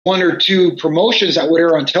one or two promotions that would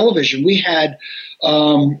air on television. We had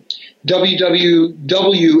WWF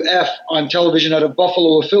on television out of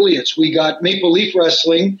Buffalo affiliates. We got Maple Leaf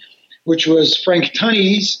Wrestling, which was Frank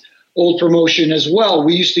Tunney's old promotion as well.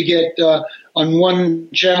 We used to get on one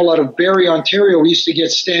channel out of Barrie, Ontario, we used to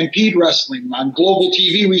get Stampede Wrestling. On Global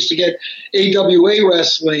TV, we used to get AWA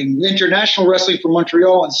Wrestling, International Wrestling from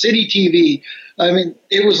Montreal, and City TV. I mean,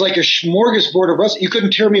 it was like a smorgasbord of wrestling. You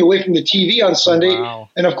couldn't tear me away from the TV on Sunday. Wow.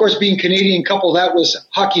 And, of course, being Canadian couple, that was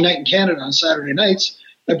Hockey Night in Canada on Saturday nights.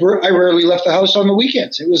 I rarely left the house on the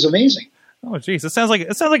weekends. It was amazing. Oh, geez. It sounds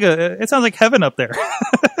like heaven up there.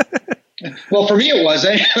 Well, for me, it was.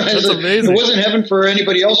 That's amazing. It wasn't heaven for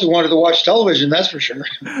anybody else who wanted to watch television. That's for sure.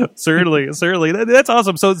 Certainly. That's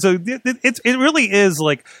awesome. So it really is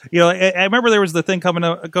like, I remember there was the thing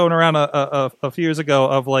going around a few years ago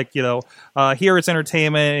of like, here it's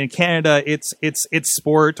entertainment, in Canada it's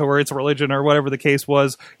sport or it's religion or whatever the case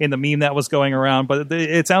was in the meme that was going around. But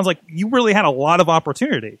it sounds like you really had a lot of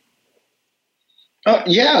opportunity.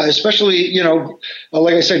 Yeah, especially,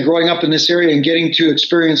 like I said, growing up in this area and getting to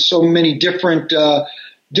experience so many different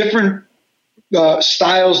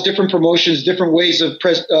styles, different promotions, different ways of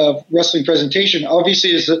wrestling presentation.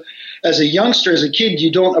 Obviously, as a youngster, as a kid,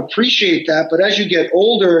 you don't appreciate that. But as you get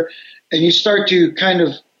older and you start to kind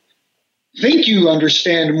of think you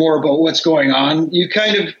understand more about what's going on, you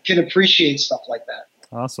kind of can appreciate stuff like that.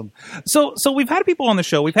 Awesome. So we've had people on the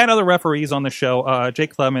show. We've had other referees on the show.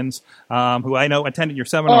 Jake Clemens, who I know attended your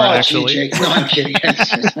seminar. Actually, Jake. No, I'm kidding.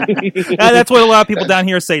 That's what a lot of people down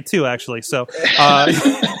here say too. Actually, so. By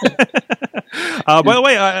the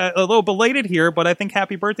way, a little belated here, but I think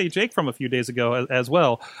happy birthday, Jake, from a few days ago as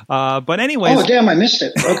well. But anyways. Oh, damn, I missed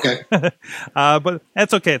it. Okay. But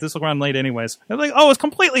that's okay. This will run late anyways. I was like, it's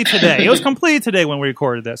completely today. It was completely today when we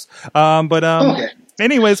recorded this. Okay.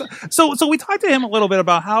 Anyways, so we talked to him a little bit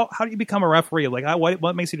about how do you become a referee? Like,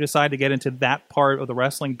 what makes you decide to get into that part of the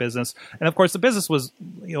wrestling business? And of course, the business was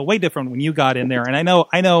way different when you got in there. And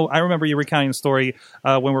I remember you recounting the story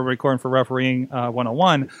when we were recording for Refereeing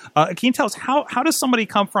 101. Can you tell us how does somebody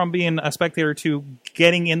come from being a spectator to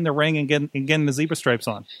getting in the ring and getting the zebra stripes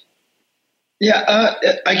on? Yeah,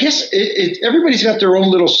 I guess everybody's got their own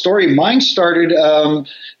little story. Mine started,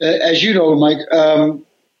 as you know, Mike.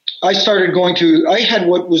 I started I had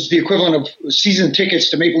what was the equivalent of season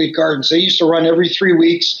tickets to Maple Leaf Gardens. They used to run every 3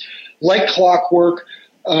 weeks, like clockwork,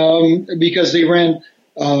 because they ran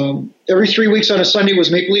every 3 weeks. On a Sunday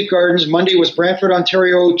was Maple Leaf Gardens. Monday was Brantford,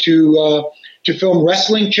 Ontario to film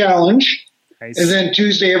Wrestling Challenge. Nice. And then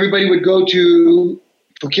Tuesday, everybody would go to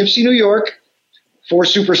Poughkeepsie, New York, for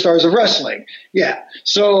Superstars of Wrestling. Yeah.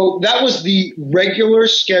 So that was the regular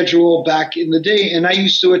schedule back in the day. And I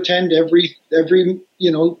used to attend every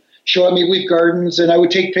show at Maple Leaf Gardens, and I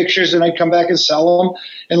would take pictures and I'd come back and sell them.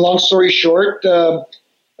 And long story short,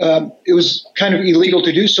 it was kind of illegal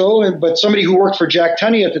to do so. But somebody who worked for Jack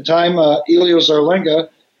Tunney at the time, Elio Zarlenga,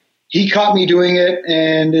 he caught me doing it.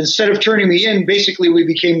 And instead of turning me in, basically we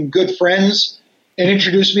became good friends and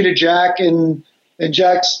introduced me to Jack. And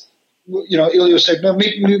Jack's, Elio said, no,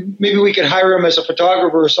 maybe we could hire him as a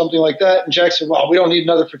photographer or something like that. And Jack said, well, we don't need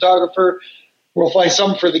another photographer. We'll find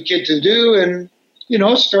something for the kid to do. And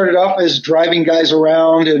started off as driving guys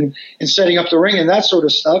around and setting up the ring and that sort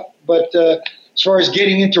of stuff. But as far as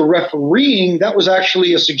getting into refereeing, that was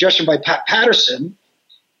actually a suggestion by Pat Patterson,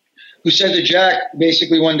 who said to Jack,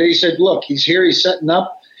 basically one day, he said, look, he's here, he's setting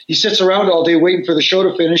up. He sits around all day waiting for the show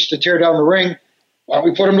to finish to tear down the ring. Why don't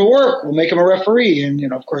we put him to work? We'll make him a referee.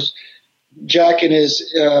 And, of course, Jack in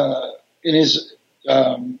his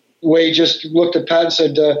way just looked at Pat and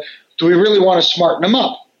said, do we really want to smarten him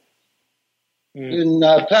up? And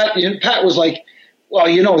Pat was like, well,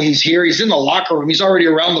 he's here. He's in the locker room. He's already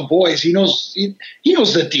around the boys. He knows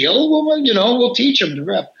the deal. Well, we'll teach him to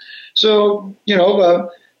ref. So,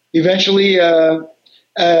 eventually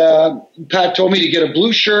Pat told me to get a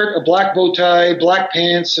blue shirt, a black bow tie, black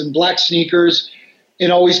pants, and black sneakers, and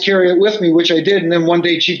always carry it with me, which I did. And then one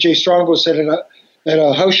day Chief Jay Strongbow said at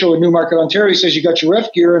a house show in Newmarket, Ontario, he says, you got your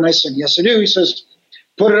ref gear? And I said, yes, I do. He says,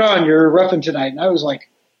 put it on. You're reffing tonight. And I was like,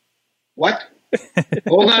 what?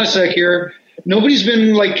 Hold on a sec here. Nobody's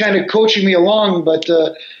been kind of coaching me along, but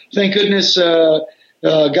thank goodness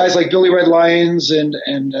guys like Billy Red Lyons and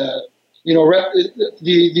the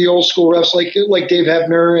old school refs like Dave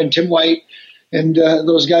Hebner and Tim White, and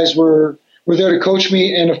those guys were there to coach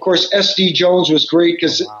me. And of course, SD Jones was great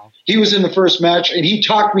because he was in the first match and he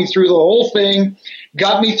talked me through the whole thing,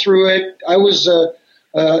 got me through it. I was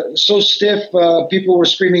so stiff, people were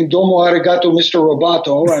screaming "Domo arigato, Mr.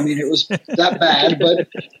 Roboto." I mean, it was that bad,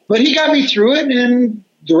 but he got me through it, and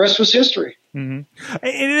the rest was history. Mm-hmm.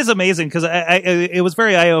 It is amazing because it was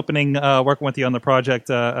very eye-opening working with you on the project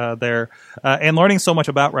there and learning so much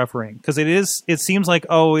about refereeing, because it seems like,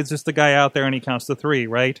 oh, it's just the guy out there and he counts to three,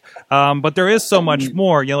 right? But there is so much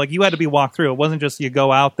more. You know, like you had to be walked through. It wasn't just you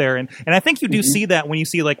go out there, and I think you do see that when you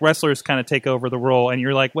see like wrestlers kind of take over the role, and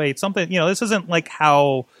you're like, wait, something, you know, this isn't like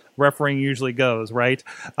how refereeing usually goes, right?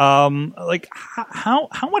 Like how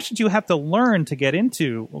much did you have to learn to get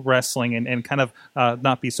into wrestling and kind of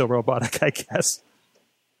not be so robotic, I guess?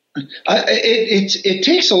 It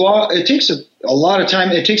takes a lot. It takes a lot of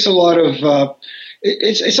time. It takes a lot of.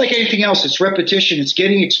 It's like anything else. It's repetition. It's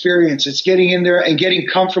getting experience. It's getting in there and getting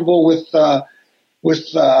comfortable with the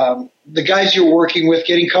guys you're working with.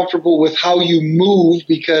 Getting comfortable with how you move,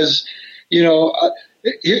 because you know.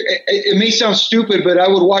 It may sound stupid, but I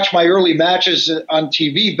would watch my early matches on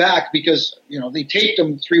TV back because, you know, they taped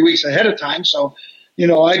them 3 weeks ahead of time. So, you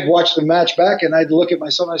know, I'd watch the match back and I'd look at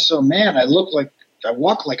myself and I said, man, I walk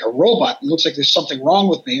like a robot. It looks like there's something wrong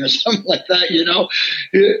with me or something like that, you know.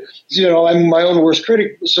 I'm my own worst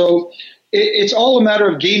critic. So it's all a matter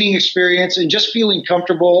of gaining experience and just feeling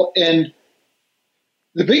comfortable. And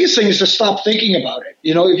the biggest thing is to stop thinking about it.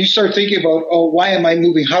 You know, if you start thinking about, oh, why am I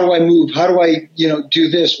moving? How do I move? How do I, you know, do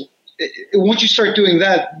this? Once you start doing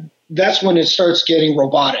that, that's when it starts getting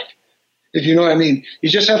robotic, if you know what I mean. You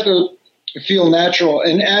just have to feel natural.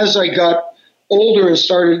 And as I got older and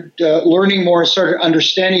started learning more and started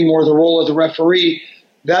understanding more the role of the referee,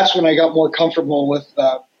 that's when I got more comfortable with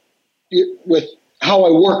how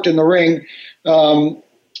I worked in the ring.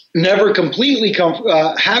 Never completely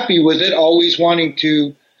happy with it, always wanting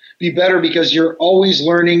to be better, because you're always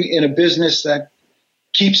learning in a business that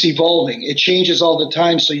keeps evolving. It changes all the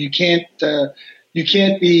time, so you can't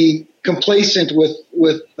be complacent with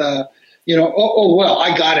well,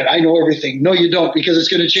 I got it, I know everything. No, you don't, because it's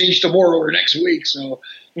going to change tomorrow or next week. So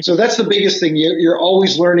that's the biggest thing. You're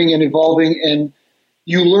always learning and evolving, and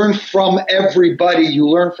you learn from everybody. You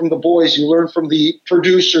learn from the boys. You learn from the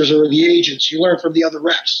producers or the agents. You learn from the other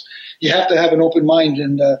refs. You have to have an open mind.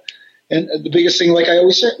 And the biggest thing, like I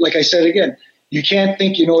said again, you can't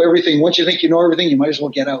think you know everything. Once you think you know everything, you might as well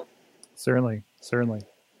get out. Certainly. So,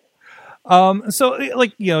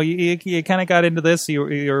 like, you know, you kind of got into this.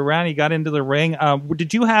 You're around. You got into the ring.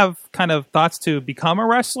 Did you have kind of thoughts to become a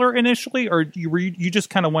wrestler initially, or you just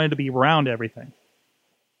kind of wanted to be around everything?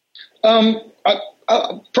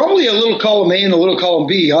 Probably a little column A and a little column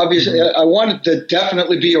B. Obviously, I wanted to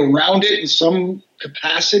definitely be around it in some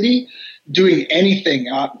capacity, doing anything,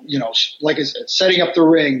 like I said, setting up the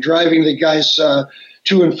ring, driving the guys to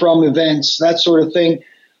and from events, that sort of thing.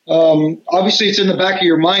 Obviously, it's in the back of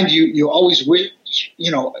your mind. You always wish,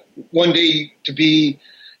 one day to be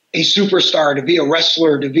a superstar, to be a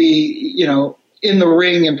wrestler, to be, in the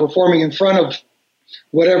ring and performing in front of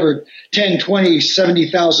whatever, 10, 20,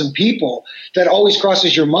 70,000 people. That always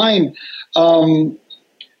crosses your mind.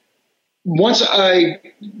 Once I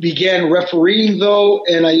began refereeing, though,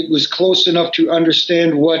 and I was close enough to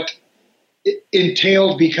understand what it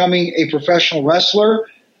entailed becoming a professional wrestler,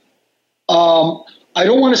 I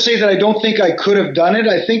don't want to say that I don't think I could have done it.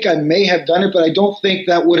 I think I may have done it, but I don't think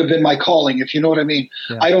that would have been my calling, if you know what I mean.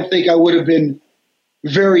 Yeah. I don't think I would have been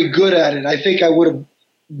very good at it. I think I would have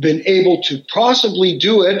been able to possibly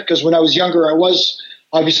do it, because when I was younger, I was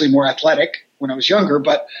obviously more athletic when I was younger.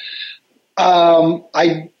 But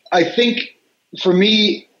I think for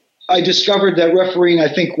me, I discovered that refereeing, I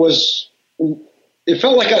think, it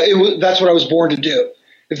felt like that's what I was born to do,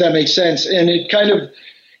 if that makes sense. And it kind of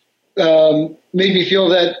made me feel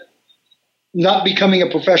that not becoming a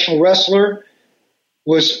professional wrestler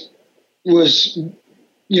was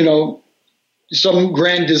some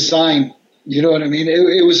grand design. You know what I mean?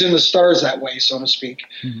 It was in the stars that way, so to speak.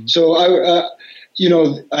 Mm-hmm. So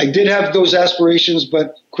I did have those aspirations,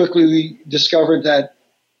 but quickly discovered that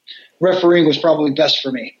refereeing was probably best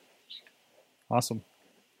for me. Awesome.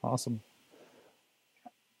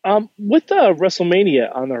 With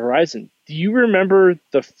WrestleMania on the horizon, do you remember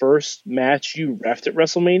the first match you reffed at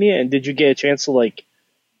WrestleMania? And did you get a chance to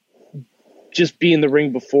just be in the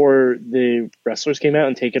ring before the wrestlers came out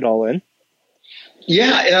and take it all in?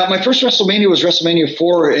 Yeah, my first WrestleMania was WrestleMania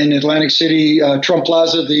 4 in Atlantic City, Trump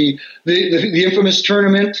Plaza, the infamous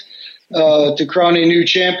tournament to crown a new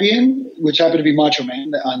champion, which happened to be Macho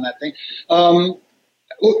Man on that thing.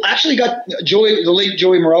 Actually got the late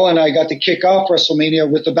Joey Morella and I got to kick off WrestleMania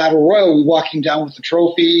with the Battle Royal. We walked him down with the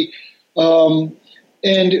trophy. And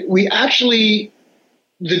we actually,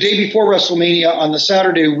 the day before WrestleMania on the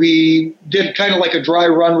Saturday, we did kind of like a dry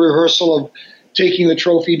run rehearsal of taking the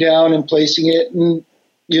trophy down and placing it. And,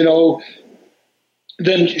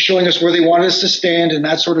 then showing us where they wanted us to stand and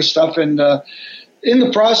that sort of stuff. And in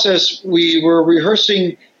the process, we were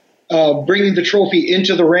rehearsing bringing the trophy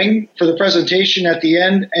into the ring for the presentation at the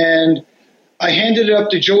end, and I handed it up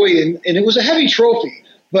to Joey, and it was a heavy trophy,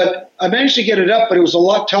 but I managed to get it up, but it was a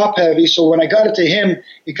lot top heavy, so when I got it to him,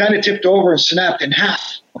 he kind of tipped over and snapped in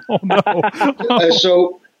half. Oh, no.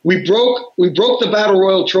 So we broke the Battle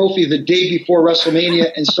Royal trophy the day before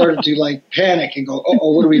WrestleMania and started to panic and go,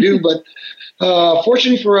 uh-oh, what do we do? But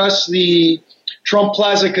fortunately for us, the Trump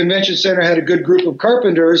Plaza Convention Center had a good group of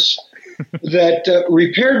carpenters that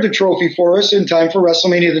repaired the trophy for us in time for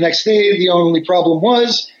WrestleMania the next day. The only problem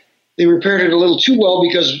was they repaired it a little too well,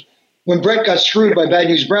 because when Brett got screwed by Bad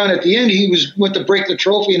News Brown at the end, he went to break the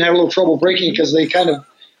trophy and had a little trouble breaking it because they kind of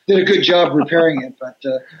did a good job repairing it. But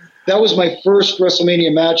that was my first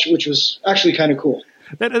WrestleMania match, which was actually kind of cool.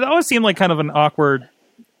 It always seemed like kind of an awkward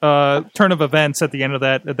turn of events at the end of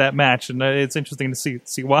that match, and it's interesting to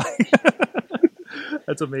see why.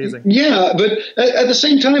 That's amazing. Yeah, but at the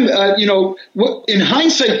same time, in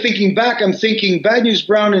hindsight, thinking back, I'm thinking Bad News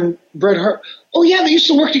Brown and Bret Hart, oh yeah, they used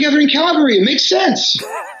to work together in Calgary. It makes sense.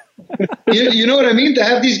 you know what I mean? To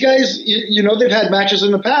have these guys, they've had matches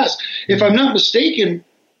in the past. If I'm not mistaken,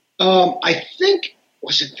 I think,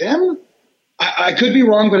 was it them? I could be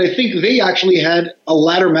wrong, but I think they actually had a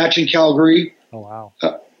ladder match in Calgary. Oh, wow.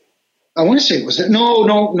 I want to say, was it? No.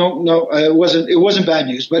 It wasn't Bad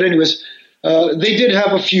News. But anyways, they did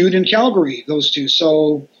have a feud in Calgary, those two.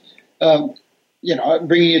 So,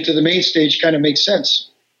 bringing it to the main stage kind of makes sense.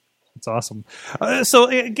 That's awesome. So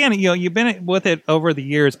again, you've been with it over the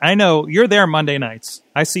years. I know you're there Monday nights.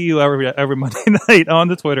 I see you every Monday night on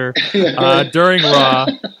the Twitter during Raw.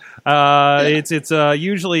 It's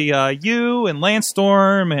usually you and Lance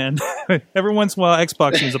Storm, and every once in a while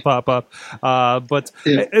Xbox seems to pop up.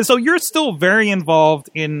 So you're still very involved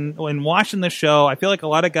in watching the show. I feel like a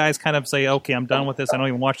lot of guys kind of say, "Okay, I'm done with this. I don't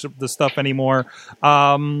even watch the stuff anymore."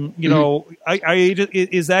 Is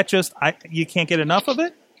that just you can't get enough of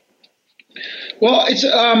it? Well,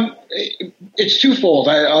 it's twofold.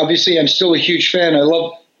 I'm still a huge fan. I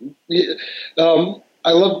love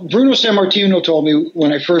Bruno Sammartino told me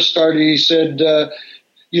when I first started, he said, I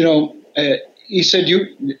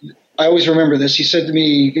always remember this. He said to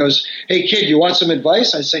me, he goes, "Hey kid, you want some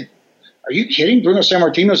advice?" I said, "Are you kidding? Bruno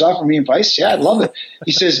Sammartino's offering me advice? Yeah, I'd love it."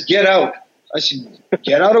 He says, "Get out." I said,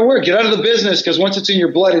 "Get out of work, get out of the business, because once it's in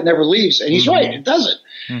your blood, it never leaves." And he's right, it doesn't.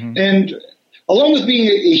 Mm-hmm. And along with being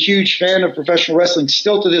a huge fan of professional wrestling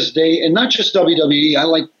still to this day, and not just WWE, I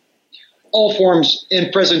like all forms and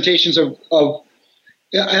presentations of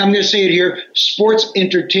I'm going to say it here, sports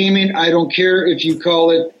entertainment. I don't care if you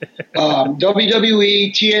call it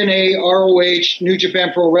WWE, TNA, ROH, New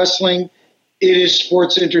Japan Pro Wrestling. It is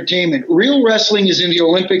sports entertainment. Real wrestling is in the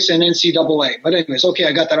Olympics and NCAA. But anyways, okay,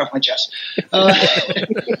 I got that off my chest.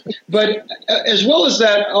 But as well as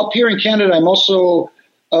that, up here in Canada, I'm also,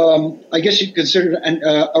 I guess you could consider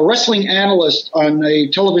a wrestling analyst on a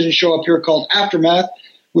television show up here called Aftermath,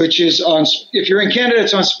 which is on, if you're in Canada,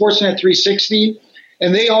 it's on Sportsnet 360.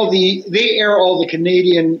 And they air all the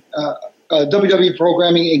Canadian WWE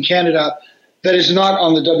programming in Canada that is not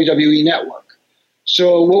on the WWE network.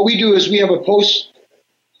 So what we do is we have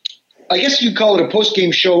I guess you'd call it a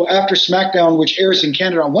post-game show after SmackDown, which airs in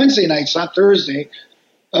Canada on Wednesday nights, not Thursday.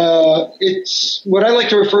 It's what I like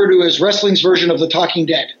to refer to as wrestling's version of The Talking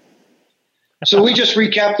Dead. So we just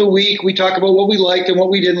recap the week. We talk about what we liked and what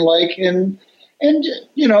we didn't like. And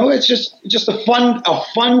it's just a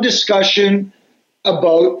fun discussion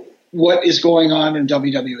about what is going on in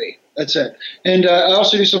WWE. That's it. And I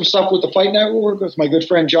also do some stuff with the Fight Network with my good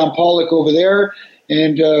friend John Pollock over there.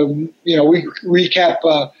 And, we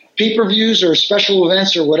recap pay-per-views or special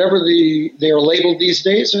events or whatever they are labeled these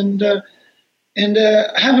days. And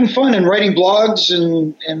having fun and writing blogs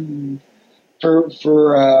and for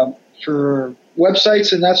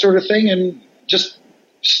websites and that sort of thing. And just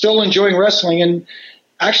still enjoying wrestling and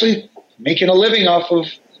actually making a living off of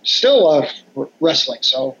wrestling.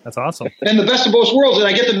 So that's awesome. And the best of both worlds, and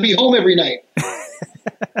I get to be home every night.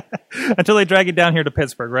 Until they drag you down here to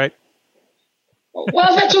Pittsburgh, right?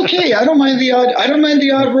 Well, that's okay. I don't mind the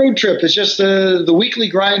odd road trip. It's just the weekly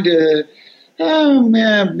grind.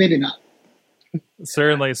 Maybe not.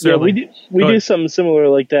 Certainly. Yeah, we do something similar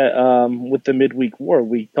like that with the midweek war.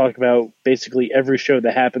 We talk about basically every show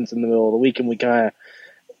that happens in the middle of the week, and we kind of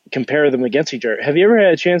compare them against each other. Have you ever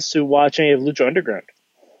had a chance to watch any of Lucha Underground?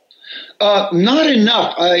 Not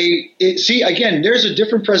enough. Again, there's a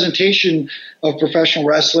different presentation of professional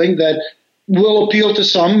wrestling that will appeal to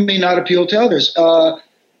some, may not appeal to others. To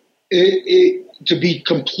be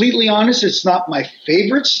completely honest, it's not my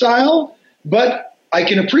favorite style, but I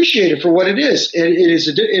can appreciate it for what it is. It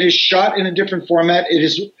is shot in a different format. It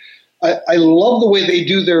is. I love the way they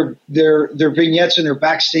do their vignettes and their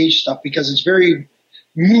backstage stuff because it's very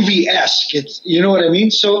movie-esque. It's, you know what I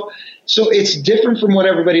mean? So it's different from what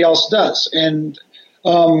everybody else does. And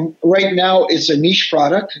right now it's a niche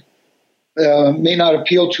product. May not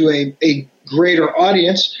appeal to a greater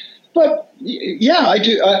audience, but yeah, I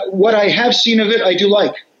do. What I have seen of it, I do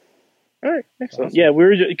like. All right, excellent. Awesome. Yeah,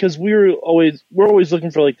 we're always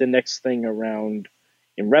looking for like the next thing around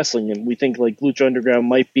in wrestling, and we think like Lucha Underground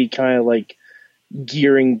might be kind of like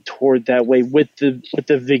gearing toward that way with the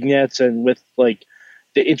vignettes and with like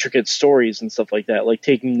the intricate stories and stuff like that, like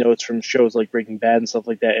taking notes from shows like Breaking Bad and stuff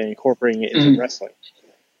like that and incorporating it into wrestling.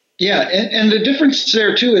 Yeah, and the difference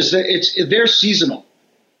there too is that they're seasonal.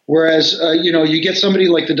 Whereas, you get somebody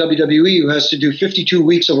like the WWE who has to do 52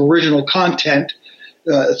 weeks of original content,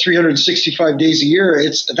 365 days a year.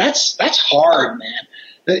 That's hard, man.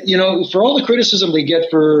 For all the criticism they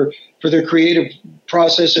get for their creative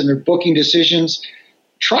process and their booking decisions,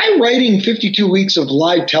 try writing 52 weeks of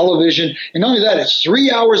live television. And not only that, it's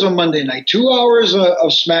 3 hours on Monday night, 2 hours of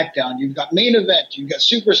SmackDown. You've got main event. You've got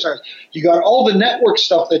superstars. You got all the network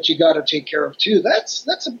stuff that you got to take care of too. That's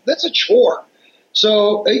a chore.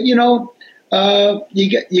 So, you got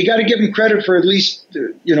to give them credit for at least,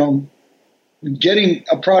 getting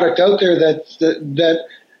a product out there that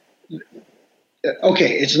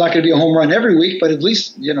okay, it's not going to be a home run every week, but at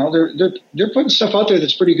least, they're putting stuff out there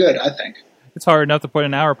that's pretty good, I think. It's hard enough to put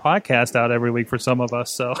an hour podcast out every week for some of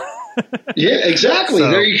us. So yeah, exactly.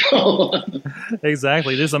 There you go.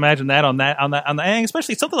 Exactly. Just imagine that on the, and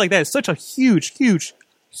especially something like that. It's such a huge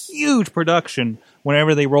production.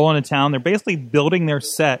 Whenever they roll into town, they're basically building their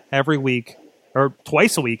set every week or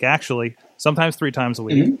twice a week, actually. Sometimes 3 times a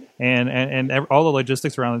week, and all the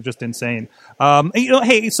logistics around it are just insane.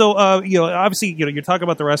 Obviously, you're talking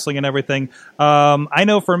about the wrestling and everything. I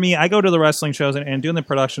know for me, I go to the wrestling shows and doing the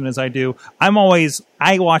production as I do. I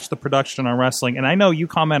watch the production on wrestling, and I know you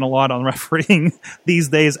comment a lot on refereeing these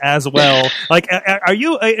days as well. Like, are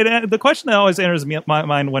you? The question that always enters my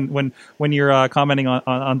mind when you're commenting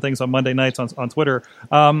on things on Monday nights on Twitter,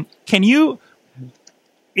 can you?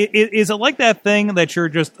 Is it like that thing that you're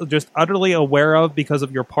just utterly aware of because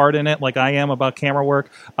of your part in it, like I am about camera work?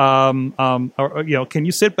 Or can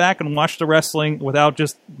you sit back and watch the wrestling without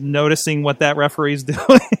just noticing what that referee's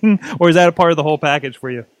doing, or is that a part of the whole package for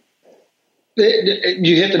you?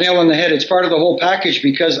 You hit the nail on the head. It's part of the whole package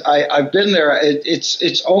because I've been there.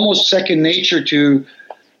 It's almost second nature to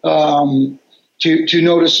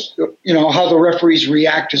notice, how the referees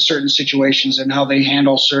react to certain situations and how they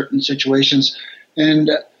handle certain situations.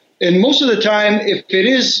 And most of the time, if it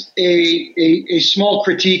is a small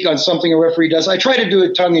critique on something a referee does, I try to do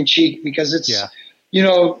it tongue in cheek because it's, I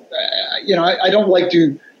don't like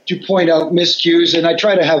to point out miscues, and I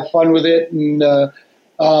try to have fun with it. And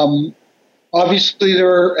obviously,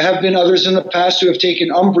 there have been others in the past who have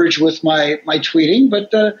taken umbrage with my tweeting.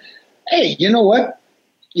 But hey, you know what?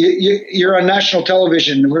 You're on national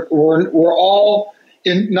television. We're all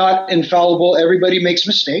not infallible. Everybody makes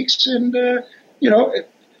mistakes, and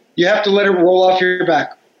you have to let it roll off your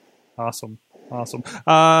back. Awesome.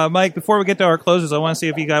 Mike, before we get to our closes, I want to see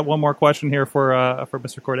if you got one more question here for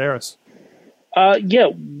Mr. Korderas. Yeah.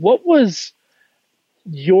 What was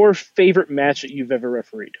your favorite match that you've ever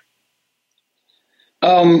refereed?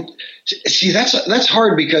 See, that's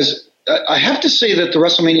hard because I have to say that the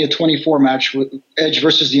WrestleMania 24 match with Edge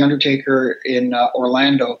versus The Undertaker in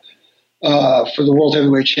Orlando for the World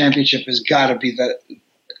Heavyweight Championship has got to be the.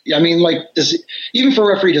 I mean, like, even for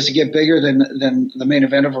a referee, does it get bigger than the main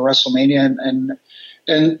event of a WrestleMania?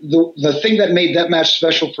 And the thing that made that match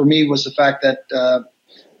special for me was the fact that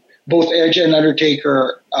both Edge and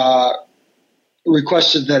Undertaker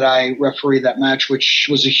requested that I referee that match, which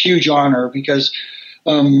was a huge honor because,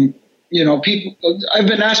 people. I've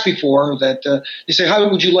been asked before that they say, "How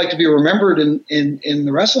would you like to be remembered in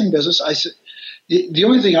the wrestling business?" I said, the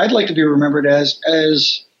only thing I'd like to be remembered as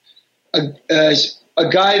a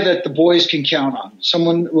guy that the boys can count on,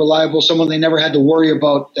 someone reliable, someone they never had to worry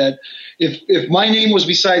about. That if my name was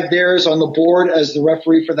beside theirs on the board as the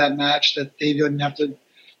referee for that match, that they didn't have to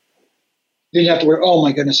worry. Oh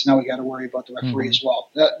my goodness, now we got to worry about the referee as well.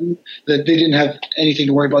 That they didn't have anything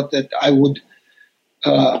to worry about. That I would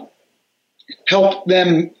help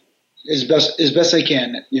them as best I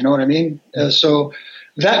can. You know what I mean? So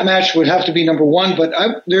that match would have to be number one.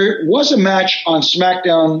 But there was a match on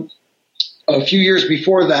SmackDown a few years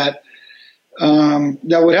before that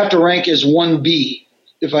that would have to rank as 1B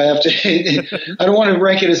if I have to. I don't want to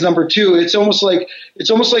rank it as number 2. It's almost like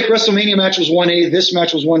WrestleMania match was 1A. This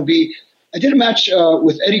match was 1B. I did a match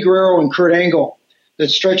with Eddie Guerrero and Kurt Angle that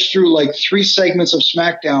stretched through like 3 segments of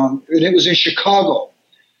SmackDown, and it was in Chicago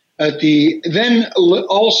at the then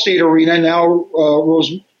Allstate Arena. Now it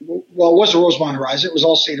was the Rosemont Horizon. It was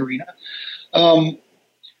Allstate Arena.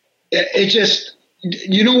 It just,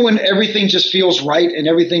 when everything just feels right and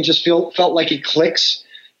everything just felt like it clicks.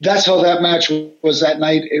 That's how that match was that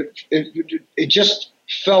night. It just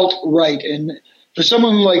felt right. And for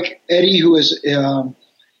someone like Eddie, who's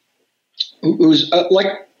like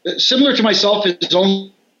similar to myself, his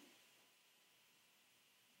own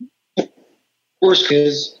worst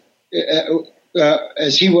is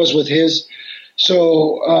as he was with his.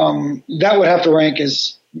 So that would have to rank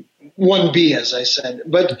as 1B, as I said.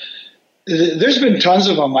 But there's been tons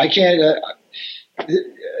of them. I can't.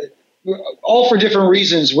 All for different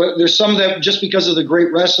reasons. There's some that just because of the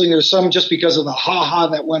great wrestling. There's some just because of the ha-ha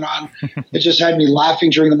that went on. It just had me laughing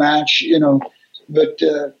during the match, But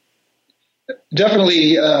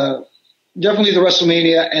definitely the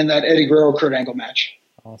WrestleMania and that Eddie Guerrero-Kurt Angle match.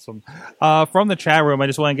 Awesome. From the chat room, I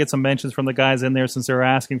just want to get some mentions from the guys in there since they're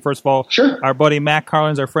asking. First of all, sure. Our buddy Matt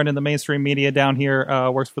Carlins, our friend in the mainstream media down here,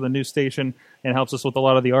 works for the news station and helps us with a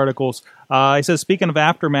lot of the articles. He says, speaking of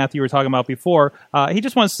Aftermath you were talking about before, he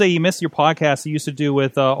just wants to say he missed your podcast you used to do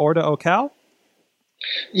with Orda Ocal.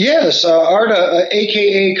 Yes, Arda,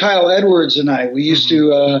 a.k.a. Kyle Edwards, and I. We used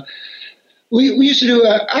to... We used to do,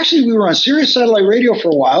 actually, we were on Sirius Satellite Radio for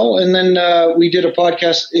a while, and then we did a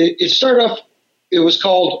podcast. It started off, it was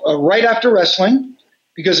called Right After Wrestling,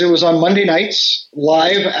 because it was on Monday nights,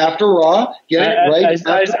 live after Raw. Get it?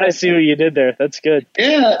 I see what you did there. That's good.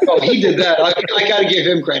 Yeah, he did that. I got to give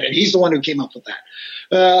him credit. He's the one who came up with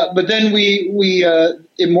that. But then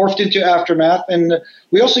it morphed into Aftermath, and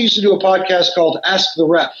we also used to do a podcast called Ask the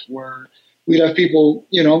Ref, where we'd have people,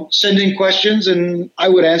 send in questions, and I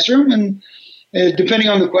would answer them, and depending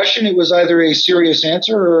on the question, it was either a serious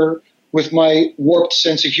answer or with my warped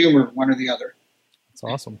sense of humor, one or the other. That's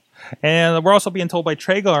awesome. And we're also being told by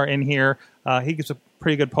Tragar in here, he gives a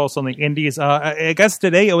pretty good pulse on the indies. I guess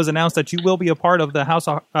today it was announced that you will be a part of the House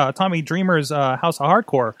of Tommy Dreamer's House of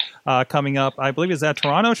Hardcore coming up. I believe, is that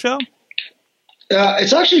Toronto show?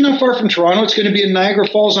 It's actually not far from Toronto. It's going to be in Niagara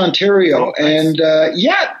Falls, Ontario. Oh, nice. And I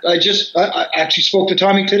actually spoke to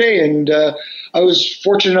Tommy today, and I was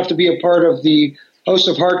fortunate enough to be a part of the House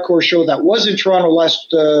of Hardcore show that was in Toronto last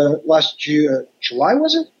July,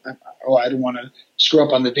 was it? I don't want to screw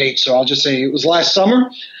up on the date, so I'll just say it was last summer.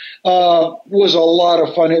 It was a lot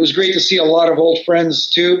of fun. It was great to see a lot of old friends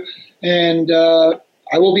too. And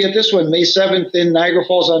I will be at this one May 7th in Niagara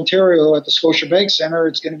Falls, Ontario, at the Scotiabank Center.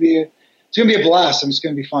 It's going to be a blast, and it's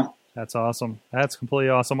going to be fun. That's awesome. That's completely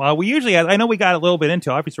awesome. We usually, I know we got a little bit into,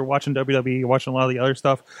 obviously we're watching WWE, watching a lot of the other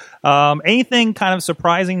stuff. Anything kind of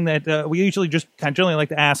surprising that we usually just kind of generally like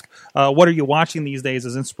to ask, what are you watching these days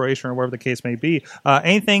as inspiration or whatever the case may be?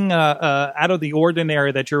 Anything out of the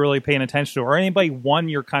ordinary that you're really paying attention to, or anybody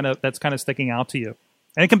that's kind of sticking out to you?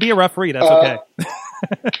 And it can be a referee, that's okay.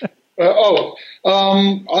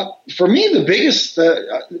 For me, the biggest,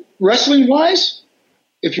 wrestling-wise,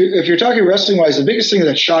 if you're talking wrestling-wise, the biggest thing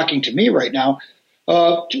that's shocking to me right now,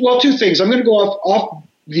 two things. I'm going to go off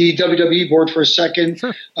the WWE board for a second,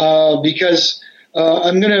 sure. Because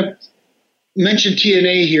I'm going to mention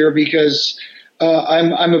TNA here because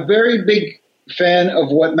I'm a very big fan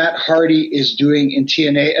of what Matt Hardy is doing in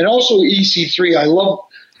TNA, and also EC3. I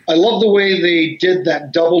love the way they did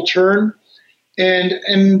that double turn,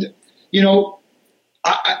 and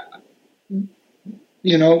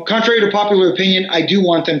contrary to popular opinion, I do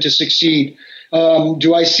want them to succeed.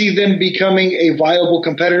 Do I see them becoming a viable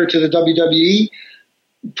competitor to the WWE?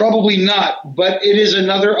 Probably not, but it is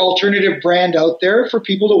another alternative brand out there for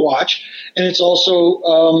people to watch. And it's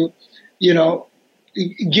also,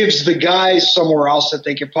 it gives the guys somewhere else that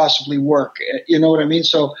they could possibly work. You know what I mean?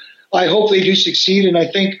 So I hope they do succeed. And I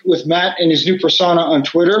think with Matt and his new persona on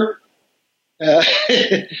Twitter, I'm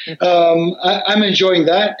enjoying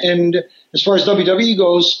that. And as far as WWE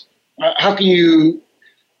goes, how can you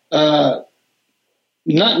not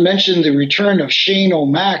mention the return of Shane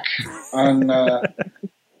O'Mac on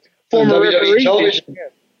WWE television?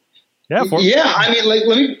 Yeah. I mean, let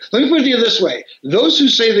me put it to you this way: those who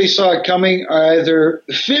say they saw it coming are either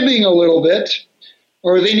fibbing a little bit,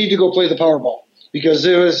 or they need to go play the Powerball, because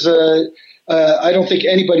there was. I don't think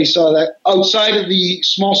anybody saw that outside of the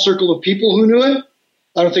small circle of people who knew it.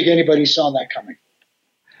 I don't think anybody saw that coming.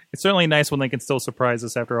 It's certainly nice when they can still surprise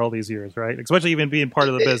us after all these years, right? Especially even being part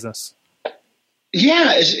of the business.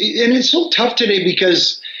 Yeah, and it's so tough today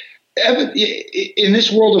because in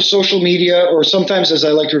this world of social media, or sometimes as I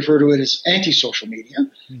like to refer to it as anti-social media,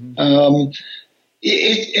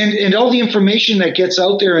 and all the information that gets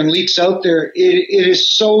out there and leaks out there, it is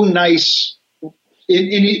so nice.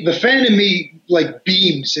 The fan in me like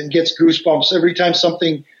beams and gets goosebumps every time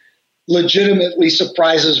something legitimately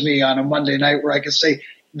surprises me on a Monday night where I can say,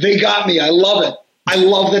 they got me. I love it. I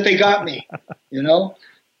love that they got me, you know?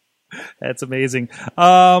 That's amazing.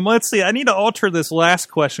 Let's see. I need to alter this last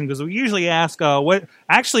question because we usually ask what.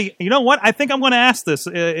 Actually, you know what? I think I'm going to ask this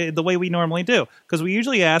the way we normally do because we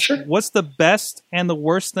usually ask, sure, what's the best and the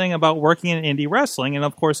worst thing about working in indie wrestling? And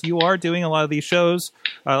of course, you are doing a lot of these shows,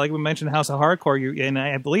 like we mentioned, House of Hardcore. And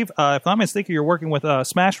I believe, if I'm not mistaken, you're working with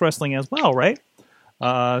Smash Wrestling as well, right?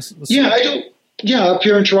 Yeah, I do. Yeah, up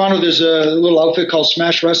here in Toronto, there's a little outfit called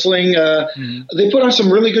Smash Wrestling. They put on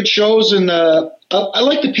some really good shows, and I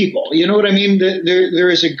like the people. You know what I mean? There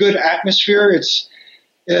is a good atmosphere. It's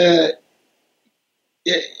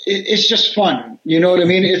just fun. You know what I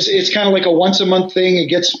mean? It's kind of like a once a month thing. It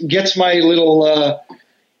gets my little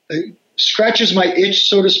scratches my itch,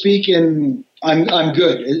 so to speak, and I'm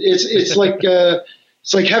good. It's like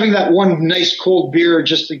having that one nice cold beer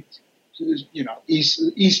just to, you know,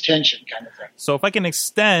 ease tension kind of thing. So if I can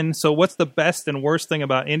extend, so what's the best and worst thing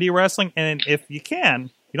about indie wrestling? And if you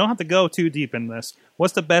can, you don't have to go too deep in this.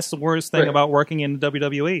 What's the best and worst thing about working in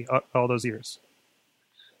WWE all those years?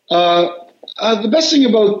 The best thing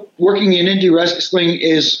about working in indie wrestling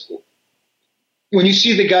is when you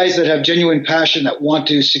see the guys that have genuine passion that want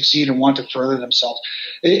to succeed and want to further themselves.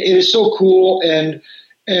 It is so cool, and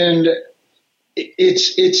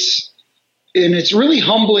it's really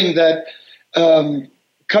humbling that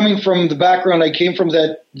coming from the background I came from,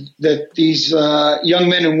 that these young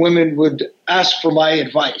men and women would ask for my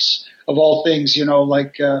advice of all things, you know,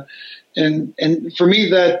 like and for me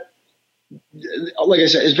that, like I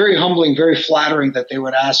said, it's very humbling, very flattering that they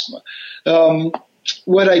would ask me.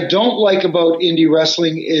 What I don't like about indie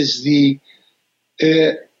wrestling is the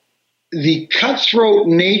cutthroat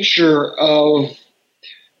nature of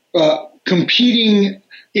competing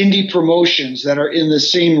indie promotions that are in the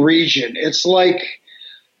same region. It's like,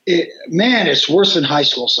 it's worse than high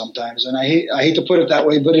school sometimes, and I hate to put it that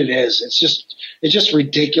way, but it is. It's just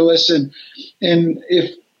ridiculous, and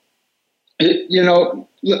if you know,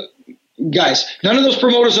 look, guys, none of those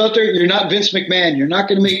promoters out there, you're not Vince McMahon. You're not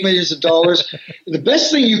going to make millions of dollars. The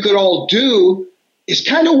best thing you could all do is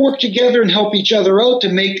kind of work together and help each other out to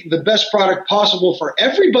make the best product possible for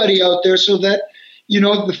everybody out there, so that, you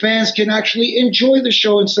know, the fans can actually enjoy the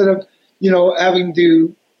show instead of, you know, having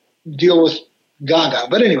to deal with Gaga.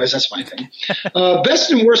 But anyways, that's my thing. Best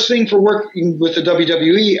and worst thing for working with the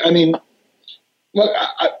WWE, I mean, look,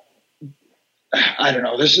 I don't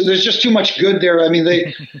know. There's just too much good there. I mean,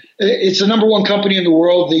 it's the number one company in the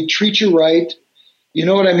world. They treat you right. You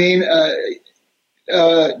know what I mean?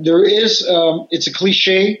 There is, it's a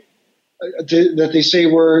cliche that they say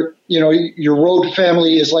where, you know, your road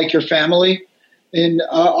family is like your family. And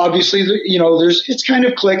obviously, you know, it's kind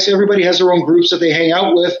of cliques. Everybody has their own groups that they hang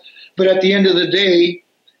out with. But at the end of the day,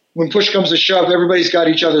 when push comes to shove, everybody's got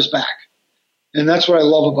each other's back. And that's what I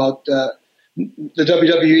love about the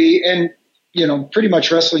WWE and, you know, pretty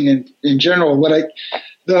much wrestling in general.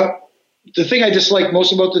 The thing I dislike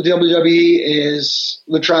most about the WWE is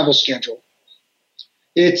the travel schedule.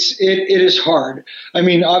 It is hard. I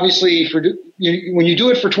mean, obviously, when you do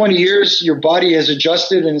it for 20 years, your body has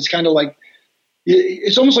adjusted, and it's kind of like,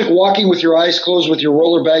 it's almost like walking with your eyes closed with your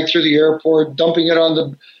roller bag through the airport, dumping it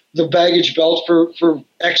on the baggage belt for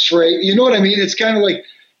X-ray. You know what I mean? It's kind of like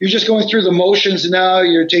you're just going through the motions now.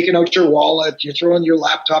 You're taking out your wallet. You're throwing your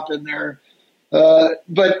laptop in there.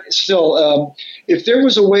 But still, if there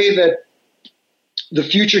was a way that the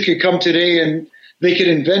future could come today and they could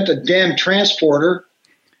invent a damn transporter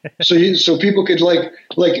so people could like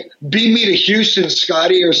beam me to Houston,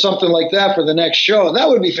 Scotty, or something like that for the next show, that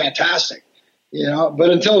would be fantastic. You know,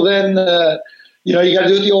 but until then, you know, you got to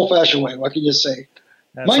do it the old-fashioned way. What can you say?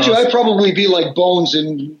 Mind you, I'd probably be like Bones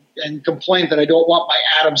and complain that I don't want my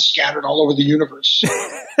atoms scattered all over the universe.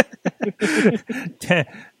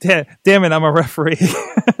 Damn it, I'm a referee.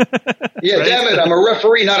 Yeah, right? Damn it, I'm a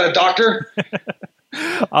referee, not a doctor.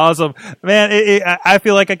 Awesome, man. I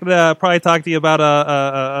feel like I could probably talk to you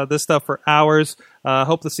about this stuff for hours.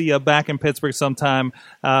 Hope to see you back in Pittsburgh sometime.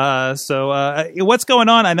 So what's going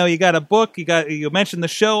on? I know you got a book. You mentioned the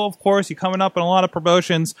show, of course. You're coming up in a lot of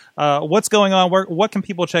promotions. What's going on? What can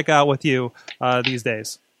people check out with you these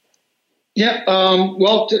days? Yeah,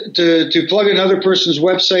 well, to plug another person's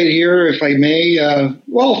website here, if I may,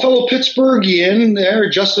 fellow Pittsburghian there,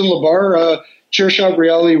 Justin LaBar, Chairshot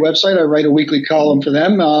Reality website. I write a weekly column for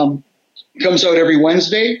them. Comes out every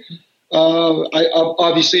Wednesday.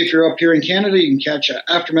 Obviously, if you're up here in Canada, you can catch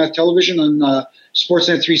Aftermath Television on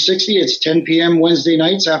Sportsnet 360. It's 10 p.m. Wednesday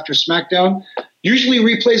nights after SmackDown. Usually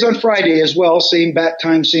replays on Friday as well. Same bat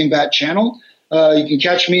time, same bat channel. You can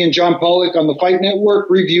catch me and John Pollock on the Fight Network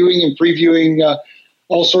reviewing and previewing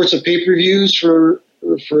all sorts of pay-per-views for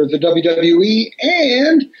the WWE.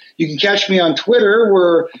 And you can catch me on Twitter,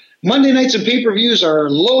 where Monday nights and pay-per-views are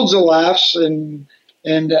loads of laughs. And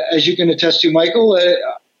as you can attest to, Michael,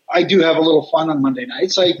 I do have a little fun on Monday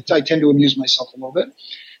nights. I tend to amuse myself a little bit.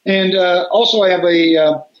 And also I have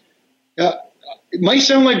it might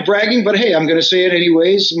sound like bragging, but hey, I'm going to say it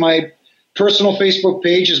anyways. My personal Facebook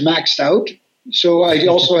page is maxed out. So I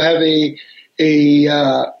also have a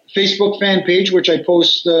Facebook fan page, which I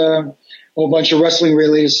post a whole bunch of wrestling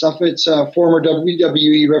related stuff. It's former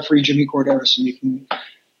WWE referee Jimmy Korderas, and you can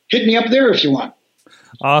hit me up there if you want.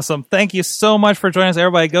 Awesome. Thank you so much for joining us,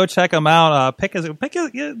 everybody. Go check them out.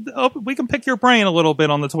 We can pick your brain a little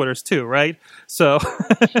bit on the Twitters too, right? So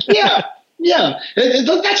yeah.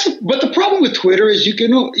 But the problem with Twitter is you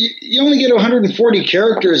only get 140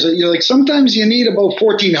 characters. Like sometimes you need about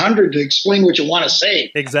 1,400 to explain what you want to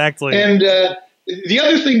say. Exactly. And the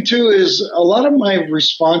other thing too is a lot of my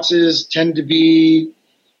responses tend to be,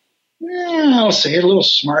 I'll say it, a little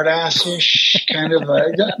smart-ass-ish kind of,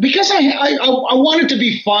 because I want it to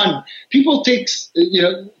be fun. People take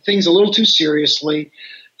things a little too seriously,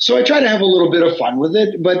 so I try to have a little bit of fun with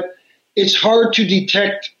it. But it's hard to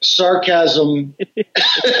detect sarcasm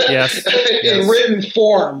in written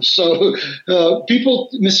form. So people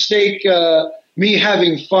mistake me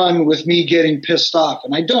having fun with me getting pissed off,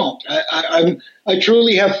 and I don't. I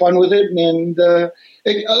truly have fun with it, and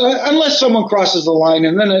unless someone crosses the line,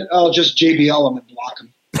 and then I'll just JBL them and block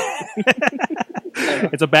them.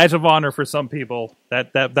 It's a badge of honor for some people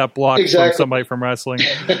that block from somebody from wrestling.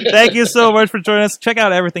 Thank you so much for joining us. Check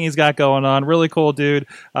out everything he's got going on. Really cool dude.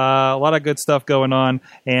 A lot of good stuff going on,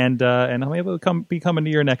 and I'm able to be coming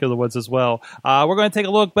to your neck of the woods as well. We're going to take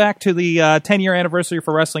a look back to the 10-year anniversary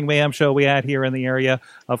for Wrestling Mayhem show we had here in the area,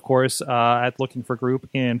 of course, at Looking for Group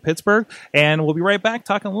in Pittsburgh, and we'll be right back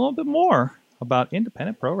talking a little bit more about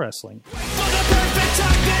independent pro wrestling.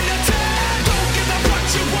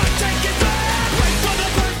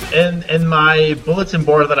 In my bulletin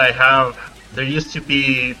board that I have, there used to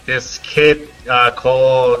be this kid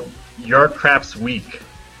called Your Craps Week,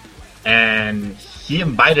 and he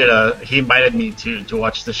invited me to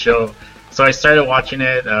watch the show. So I started watching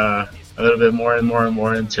it a little bit more and more and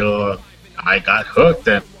more until I got hooked,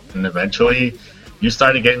 and eventually you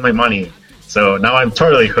started getting my money. So now I'm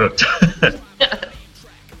totally hooked.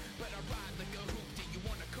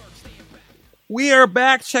 We are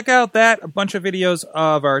back. Check out a bunch of videos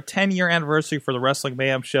of our 10-year anniversary for the Wrestling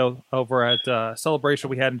Mayhem show over at Celebration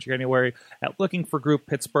we had in January at Looking for Group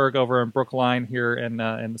Pittsburgh over in Brookline here in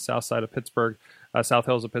the south side of Pittsburgh, South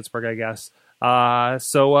Hills of Pittsburgh, I guess.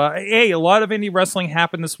 Hey, a lot of indie wrestling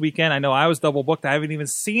happened this weekend. I know I was double booked. I haven't even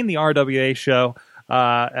seen the RWA show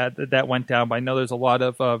that went down, but I know there's a lot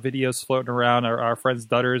of videos floating around. Our friends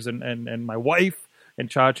Dutters and my wife and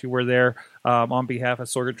Chachi were there on behalf of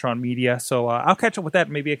Sorgatron Media. So I'll catch up with that.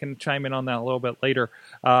 Maybe I can chime in on that a little bit later.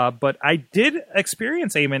 But I did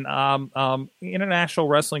experience, Eamon, International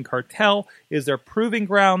Wrestling Cartel is their Proving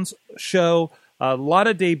Grounds show. A lot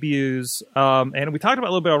of debuts. And we talked about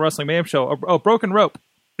a little bit on Wrestling Mayhem show. Broken Rope.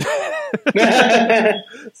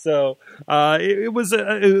 So it was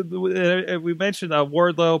we mentioned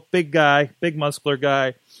Wardlow, big guy, big muscular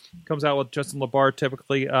guy, comes out with Justin LeBar.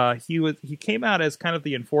 Typically, he came out as kind of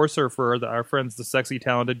the enforcer for our friends, the sexy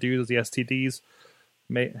talented dudes, the STDs,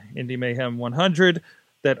 Indy Mayhem 100.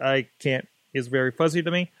 That I can't is very fuzzy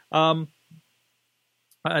to me.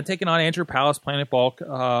 Taking on Andrew Palace, Planet Bulk,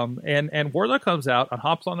 and Wardlow comes out and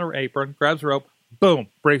hops on the apron, grabs a rope, boom,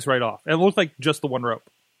 breaks right off. It looked like just the one rope.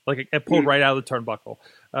 Like it pulled right out of the turnbuckle.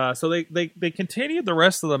 So they continued the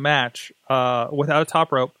rest of the match without a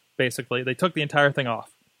top rope. Basically, they took the entire thing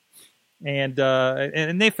off, and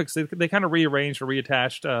they fixed it. They kind of rearranged or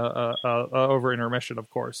reattached over intermission, of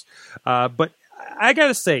course. But I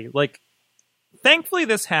gotta say, thankfully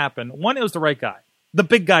this happened. One, it was the right guy. The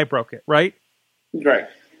big guy broke it, right? Right.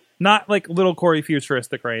 Not like little Corey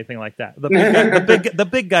Futuristic or anything like that. The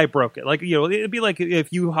big guy broke it. It'd be like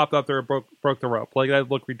if you hopped up there and broke the rope. Like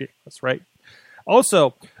that'd look ridiculous, right?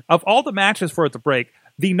 Also, of all the matches for it to break,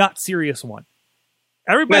 the not serious one.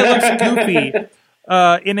 Everybody looks goofy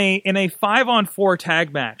in a 5-on-4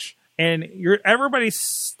 tag match, and everybody's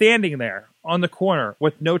standing there on the corner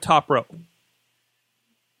with no top rope.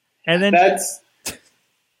 And then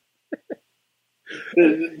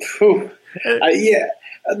Yeah.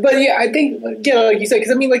 But yeah, I think, like you said,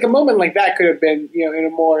 because I mean, like a moment like that could have been, in a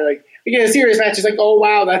more like, a serious match. It's like, oh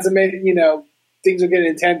wow, that's amazing. Things will get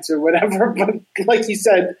intense or whatever. But like you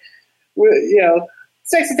said,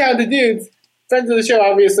 sexy talented dudes, friends of the show,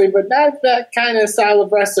 obviously, but not that kind of style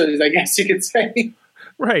of wrestlers, I guess you could say.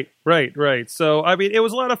 Right. So, I mean, it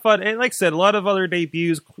was a lot of fun. And like I said, a lot of other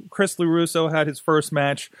debuts. Chris LaRusso had his first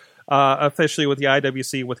match officially with the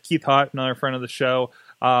IWC with Keith Hott, another friend of the show.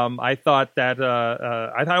 I thought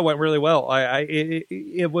it went really well.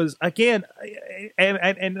 It was, again,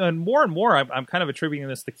 and more, I'm kind of attributing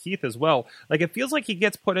this to Keith as well. Like, it feels like he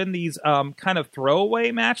gets put in these kind of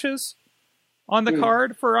throwaway matches on the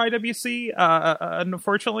card for IWC,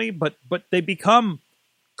 unfortunately, but they become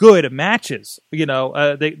good matches.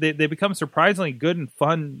 They become surprisingly good and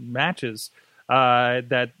fun matches.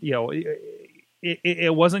 That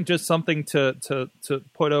it wasn't just something to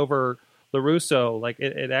put over LaRusso. Like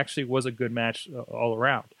it actually was a good match all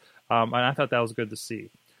around, and I thought that was good to see.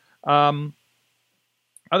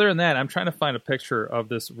 Other than that, I'm trying to find a picture of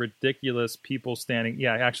this ridiculous people standing.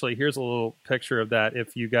 Yeah, actually, here's a little picture of that.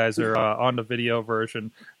 If you guys are on the video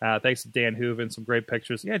version, thanks to Dan Hooven, some great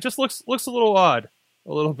pictures. Yeah, it just looks a little odd,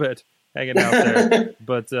 a little bit hanging out there,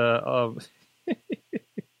 but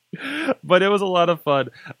but it was a lot of fun.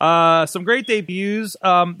 Some great debuts.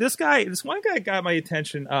 This one guy got my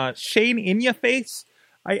attention. Shane In-Your-Face.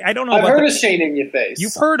 I don't know. I've heard of Shane In-Your-Face.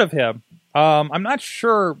 You've heard of him. I'm not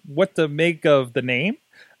sure what to make of the name.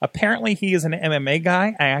 Apparently, he is an MMA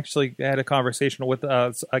guy. I actually had a conversation with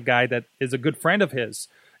a guy that is a good friend of his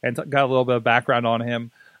and got a little bit of background on him.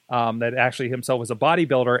 That actually himself is a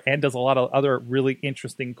bodybuilder and does a lot of other really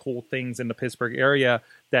interesting, cool things in the Pittsburgh area.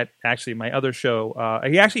 That actually my other show,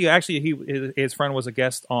 his friend was a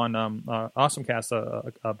guest on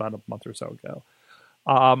AwesomeCast about a month or so ago.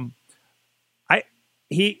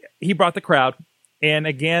 He brought the crowd. And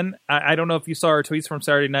again, I don't know if you saw our tweets from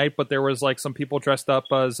Saturday night, but there was like some people dressed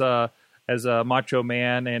up as a Macho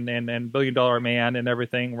Man and $1 Billion Man and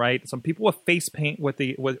everything, right? Some people with face paint with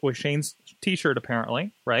Shane's T-shirt,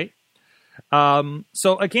 apparently, right?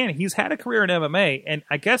 So again, he's had a career in MMA, and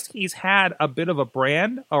I guess he's had a bit of a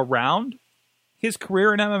brand around his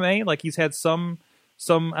career in MMA. Like he's had some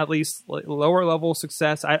at least lower level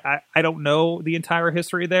success. I don't know the entire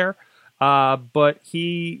history there, but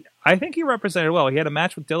I think he represented well. He had a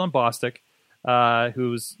match with Dylan Bostic,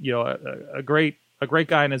 who's a great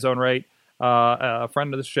guy in his own right, a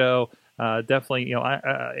friend of the show, definitely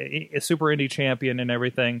a super indie champion and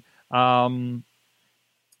everything. I'm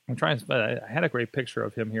trying to. I had a great picture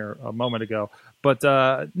of him here a moment ago, but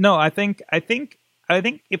no, I think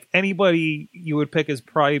if anybody you would pick as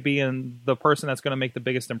probably being the person that's going to make the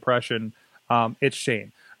biggest impression, it's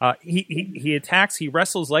Shane. He attacks. He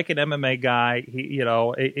wrestles like an MMA guy.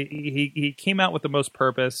 He came out with the most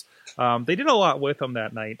purpose. They did a lot with him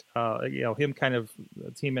that night. Him kind of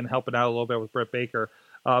teaming, helping out a little bit with Britt Baker.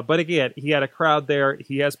 But again, he had a crowd there.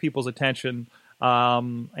 He has people's attention.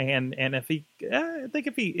 And if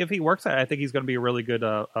he works out, I think he's going to be a really good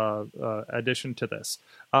addition to this.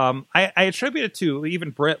 I attribute it to even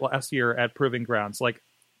Britt last year at Proving Grounds. Like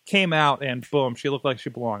came out and boom, she looked like she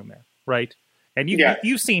belonged there, right? And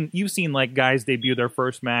you've seen like guys debut their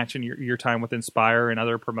first match in your time with Inspire and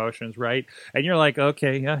other promotions, right? And you're like,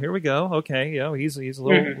 okay, yeah, here we go. Okay, he's a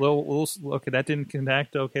little okay, that didn't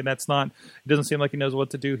connect. Okay, that's not. It doesn't seem like he knows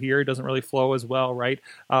what to do here. It doesn't really flow as well, right?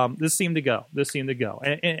 This seemed to go, and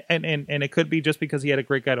it could be just because he had a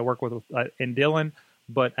great guy to work with in Dylan.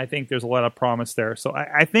 But I think there's a lot of promise there. So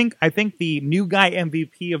I think the new guy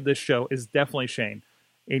MVP of this show is definitely Shane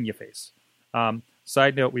In-Your-Face.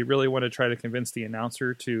 Side note, we really want to try to convince the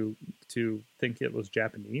announcer to think it was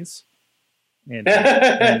Japanese, and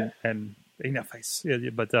in your face. Yeah,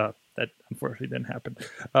 but that unfortunately didn't happen.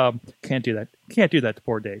 Can't do that. Can't do that to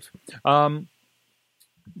poor Dave.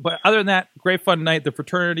 But other than that, great fun night. The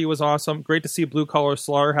fraternity was awesome. Great to see Blue Collar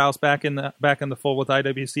Slaughterhouse back in the fold with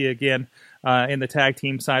IWC again in the tag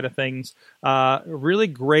team side of things. Really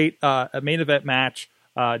great main event match.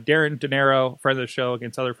 Darren De Niro, friend of the show,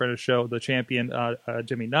 against other friend of the show, the champion,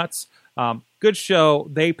 Jimmy Nuts. Good show.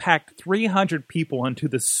 They packed 300 people into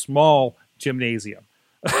this small gymnasium.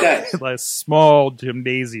 Nice. A small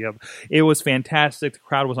gymnasium. It was fantastic. The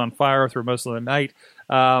crowd was on fire through most of the night.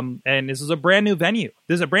 And this is a brand new venue.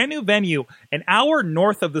 This is a brand new venue, an hour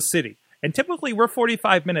north of the city. And typically we're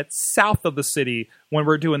 45 minutes south of the city when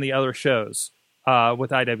we're doing the other shows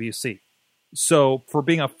with IWC. So for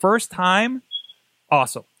being a first time,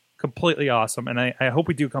 awesome, completely awesome, and I hope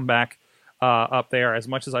we do come back up there. As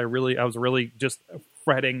much as I was really just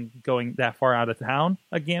dreading going that far out of town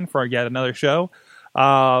again for yet another show.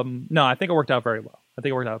 No, I think it worked out very well. I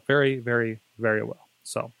think it worked out very, very, very well.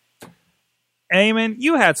 So, Eamon,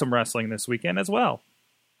 you had some wrestling this weekend as well.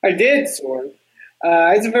 I did, Sword.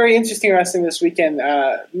 It's a very interesting wrestling this weekend.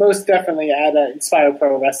 Most definitely at Inspire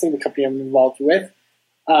Pro Wrestling, the company I'm involved with.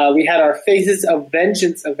 We had our Faces of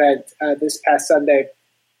Vengeance event this past Sunday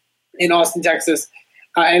in Austin, Texas.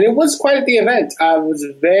 And it was quite the event. I was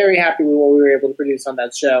very happy with what we were able to produce on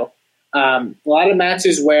that show. A lot of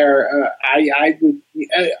matches where I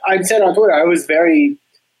said on Twitter I was very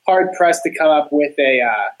hard pressed to come up with a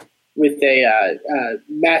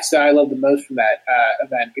match that I loved the most from that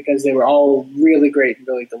event because they were all really great and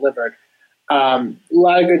really delivered. A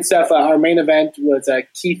lot of good stuff. Our main event was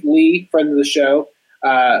Keith Lee, friend of the show,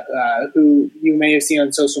 who you may have seen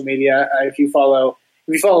on social media if you follow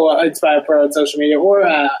Inspire Pro on social media or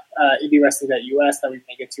IndyWrestling.us that we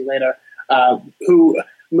can get to later, who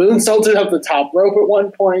moonsaulted up the top rope at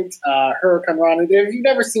one point. Hurricane Rana. If you've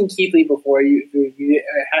never seen Keith Lee before, you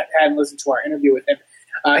hadn't listened to our interview with him.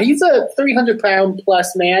 He's a 300-pound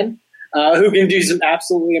plus man who can do some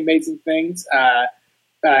absolutely amazing things.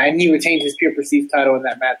 And he retained his Pure Perceived title in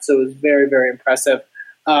that match, so it was very, very impressive.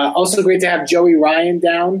 Also great to have Joey Ryan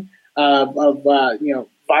down of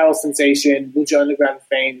Viral Sensation, Lucha Underground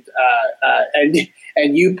famed,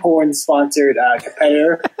 and YouPorn sponsored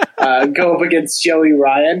competitor go up against Joey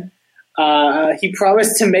Ryan. He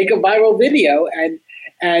promised to make a viral video,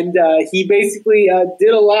 and he basically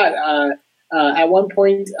did a lot. At one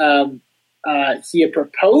point, he had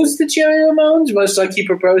proposed to Cherry Ramones, much like he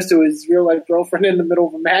proposed to his real-life girlfriend in the middle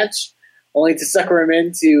of a match, only to sucker him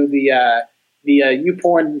into the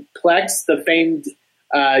YouPorn Plex, the famed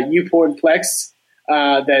YouPorn Plex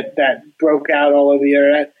that broke out all over the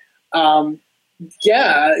internet.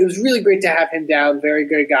 It was really great to have him down. Very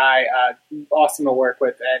good guy, awesome to work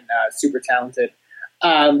with, and super talented.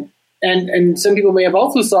 And some people may have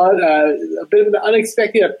also saw a bit of an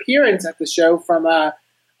unexpected appearance at the show from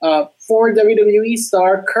former WWE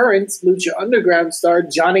star, current Lucha Underground star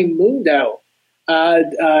Johnny Mundo.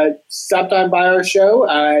 Stopped on by our show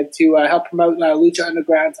to help promote Lucha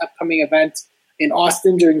Underground's upcoming event in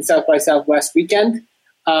Austin during South by Southwest weekend.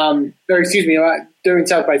 During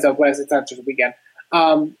South by Southwest, it's not just a weekend.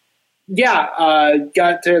 Got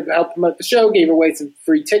to help promote the show, gave away some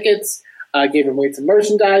free tickets, gave away some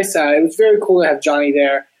merchandise. It was very cool to have Johnny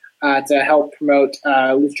there to help promote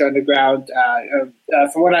Lucha Underground.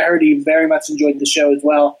 From what I heard, he very much enjoyed the show as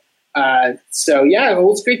well. It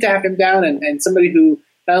was great to have him down and somebody who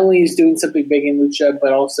not only is doing something big in Lucha,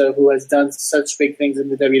 but also who has done such big things in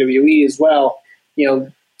the WWE as well.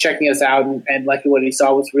 Checking us out and liking what he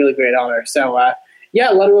saw was a really great honor. So, a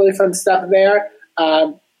lot of really fun stuff there.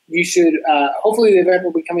 You should hopefully the event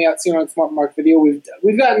will be coming out soon on Smart Mark Video.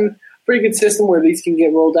 We've gotten a pretty good system where these can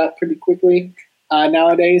get rolled out pretty quickly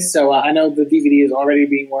nowadays. So I know the DVD is already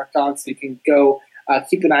being worked on, so you can go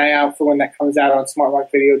keep an eye out for when that comes out on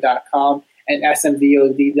smartmarkvideo.com and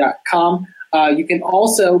smvod.com. You can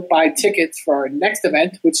also buy tickets for our next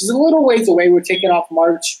event, which is a little ways away. We're taking off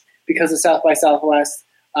March because of South by Southwest.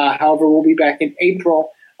 However, we'll be back in April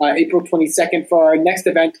 22nd for our next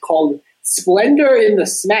event called Splendor in the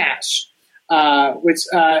Smash, which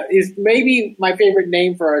is maybe my favorite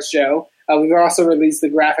name for our show. We've also released the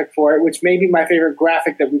graphic for it, which may be my favorite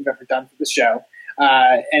graphic that we've ever done for the show.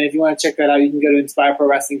 And if you want to check that out, you can go to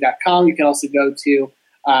inspireprowrestling.com. You can also go to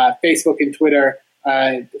Facebook and Twitter.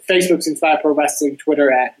 Facebook's Inspire Pro Wrestling, Twitter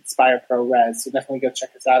at Inspire Pro Res. So definitely go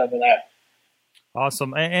check us out over there.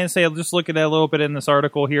 Awesome. And say, just looking at a little bit in this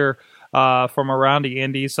article here from around the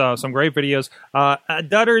Indies, some great videos.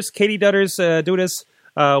 Katie Dudas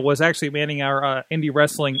was actually manning our Indie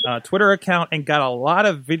Wrestling Twitter account and got a lot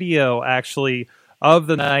of video, actually, of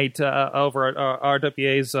the night over at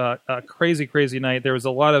RWA's crazy night. There was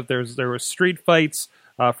there were street fights,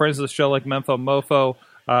 friends of the show like Memphis Mofo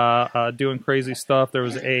doing crazy stuff. There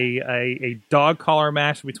was a dog collar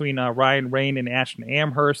match between Ryan Rain and Ashton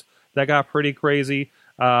Amherst that got pretty crazy,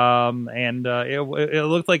 and it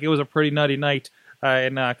looked like it was a pretty nutty night,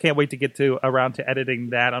 and can't wait to get around to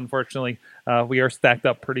editing that. Unfortunately, we are stacked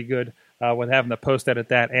up pretty good with having to post-edit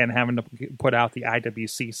that and having to put out the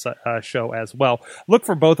IWC show as well. Look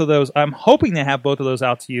for both of those. I'm hoping to have both of those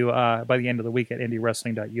out to you by the end of the week at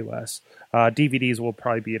IndyWrestling.us. DVDs will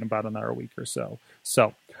probably be in about another week or so.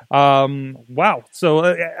 So, Wow. So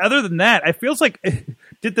other than that, it feels like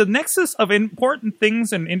did the nexus of important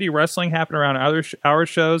things in indie wrestling happen around our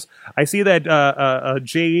shows? I see that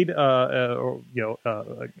Jade,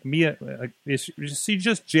 Mia, is she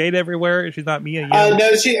just Jade everywhere? She's not Mia Yim?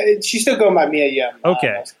 No, she's still going by Mia Yim.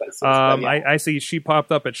 Okay. Places, yeah. I see she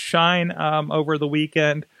popped up at Shine over the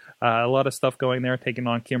weekend. A lot of stuff going there, taking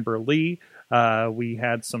on Kimber Lee. We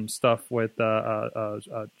had some stuff with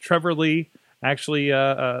Trevor Lee. Actually,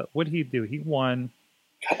 what did he do? He won.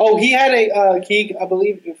 Oh, he had I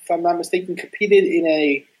believe, if I'm not mistaken, competed in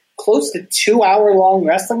a close to 2-hour-long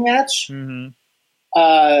wrestling match. Mm-hmm.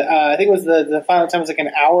 I think it was the final time was like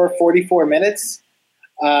an hour, 44 minutes,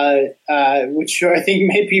 which I think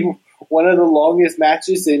may be one of the longest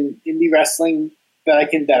matches in indie wrestling that I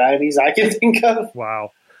can think of.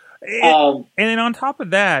 Wow. And then on top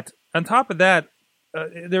of that,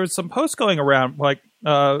 there was some posts going around like.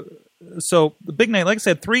 So the big night, like I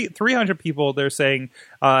said, 300 people. They're saying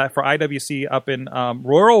for IWC up in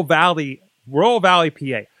Rural Valley,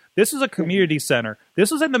 PA. This is a community center. This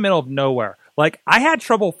was in the middle of nowhere. Like I had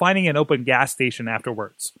trouble finding an open gas station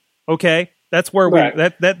afterwards. Okay, that's where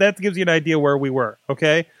that gives you an idea where we were.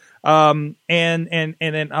 Okay, and then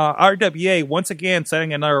RWA once again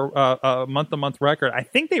setting another month-to-month record. I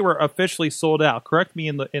think they were officially sold out. Correct me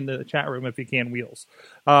in the chat room if you can. Wheels.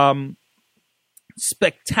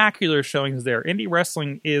 Spectacular showings there. Indie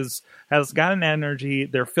wrestling has got an energy.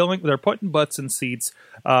 They're putting butts in seats,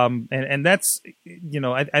 and that's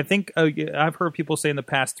I think I've heard people say in the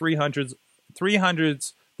past 300's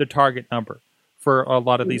the target number for a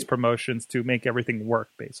lot of these promotions to make everything work,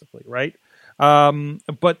 basically, right?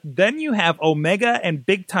 But then you have Omega and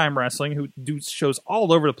Big Time Wrestling, who do shows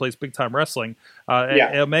all over the place. Big Time Wrestling,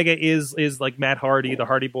 Omega is like Matt Hardy, the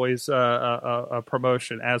Hardy Boys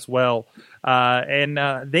promotion as well, and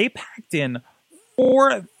they packed in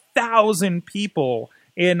 4,000 people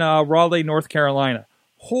in Raleigh, North Carolina.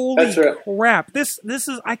 Holy crap! This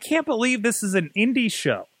is I can't believe this is an indie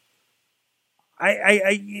show.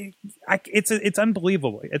 It's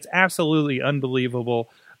unbelievable. It's absolutely unbelievable.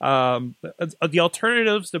 The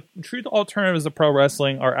alternatives, the true alternatives of pro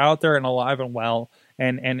wrestling are out there and alive and well,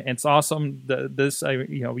 and it's awesome.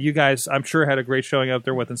 You guys, I'm sure, had a great showing up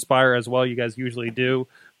there with Inspire as well. You guys usually do,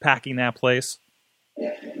 packing that place. Oh,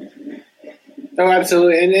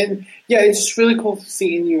 absolutely, and it's just really cool to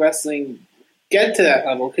see indie wrestling get to that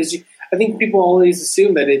level because I think people always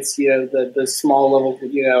assume that it's the small level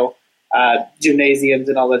gymnasiums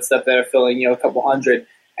and all that stuff that are filling a couple hundred.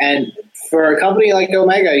 And for a company like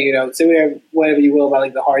Omega, say we have whatever you will about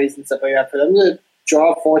like the Hardys and stuff like that, for them to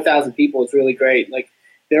draw 4,000 people is really great. Like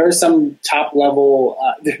there are some top level,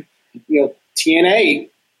 TNA,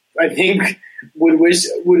 I think would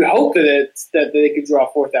hope that they could draw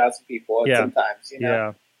 4,000 people sometimes.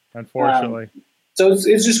 Yeah, unfortunately. So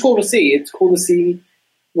it's just cool to see. It's cool to see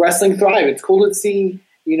wrestling thrive. It's cool to see.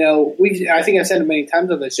 I think I've said it many times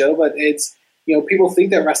on the show, but it's. People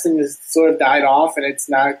think that wrestling has sort of died off and it's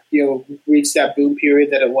not, reached that boom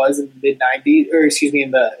period that it was in the mid-90s, or excuse me,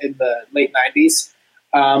 in the late 90s.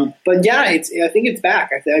 But yeah, I think it's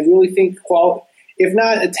back. I really think if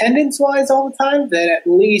not attendance-wise all the time, then at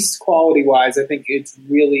least quality-wise, I think there's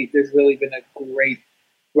really been a great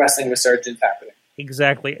wrestling resurgence happening.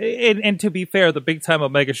 Exactly. And to be fair, the Big Time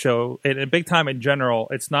Omega show and Big Time in general,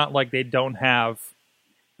 it's not like they don't have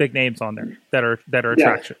big names on there that are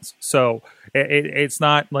attractions. So it's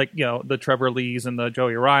not like the Trevor Lees and the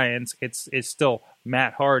Joey Ryans. It's still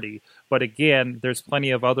Matt Hardy, but again, there's plenty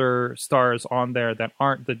of other stars on there that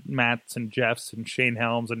aren't the Matts and Jeffs and Shane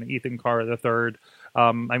Helms and Ethan Carr III.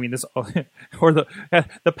 This or the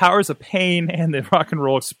Powers of Pain and the Rock and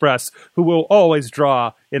Roll Express, who will always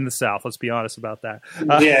draw in the South. Let's be honest about that.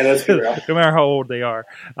 That's real. No matter how old they are,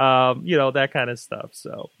 that kind of stuff.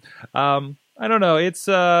 So. I don't know. It's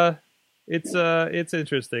interesting.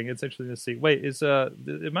 It's interesting to see. Wait,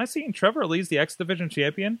 am I seeing Trevor Lee's the X Division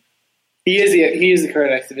champion? He is the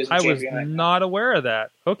current X Division champion. I was not aware of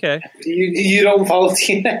that. Okay. You don't follow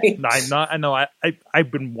TNA? I'm not. I know.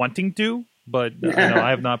 I've been wanting to, but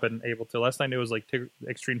I have not been able to. Last I knew it was like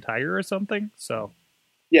Extreme Tiger or something. So.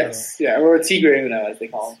 Yes. Or Tigre Uno, as they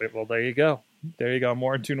call him. Well, there you go.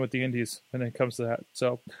 More in tune with the indies when it comes to that.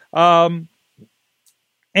 So, Eamon.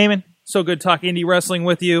 So good talk indie wrestling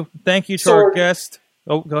with you. Thank you to our guest.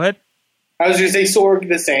 Oh, go ahead. I was going to say Sorg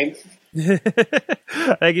the same.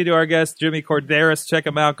 Thank you to our guest, Jimmy Korderas. Check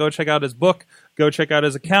him out. Go check out his book. Go check out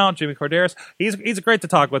his account, Jimmy Korderas. He's great to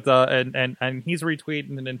talk with, and he's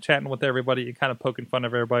retweeting and chatting with everybody and kind of poking fun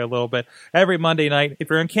of everybody a little bit every Monday night. If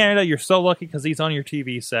you're in Canada, you're so lucky because he's on your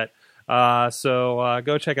TV set. So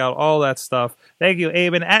go check out all that stuff. Thank you,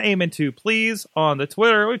 Eamon, at Eamon2, please, on the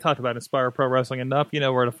Twitter. We talked about Inspire Pro Wrestling enough. You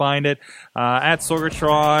know where to find it. At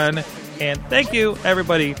Sorgatron. And thank you,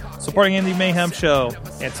 everybody, supporting Indie Mayhem Show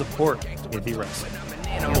and support Indie Wrestling.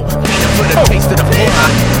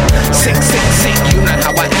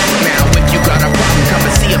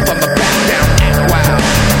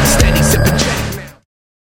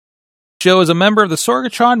 Show is a member of the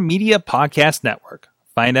Sorgatron Media Podcast Network.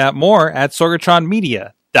 Find out more at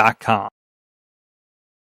sorgatronmedia.com.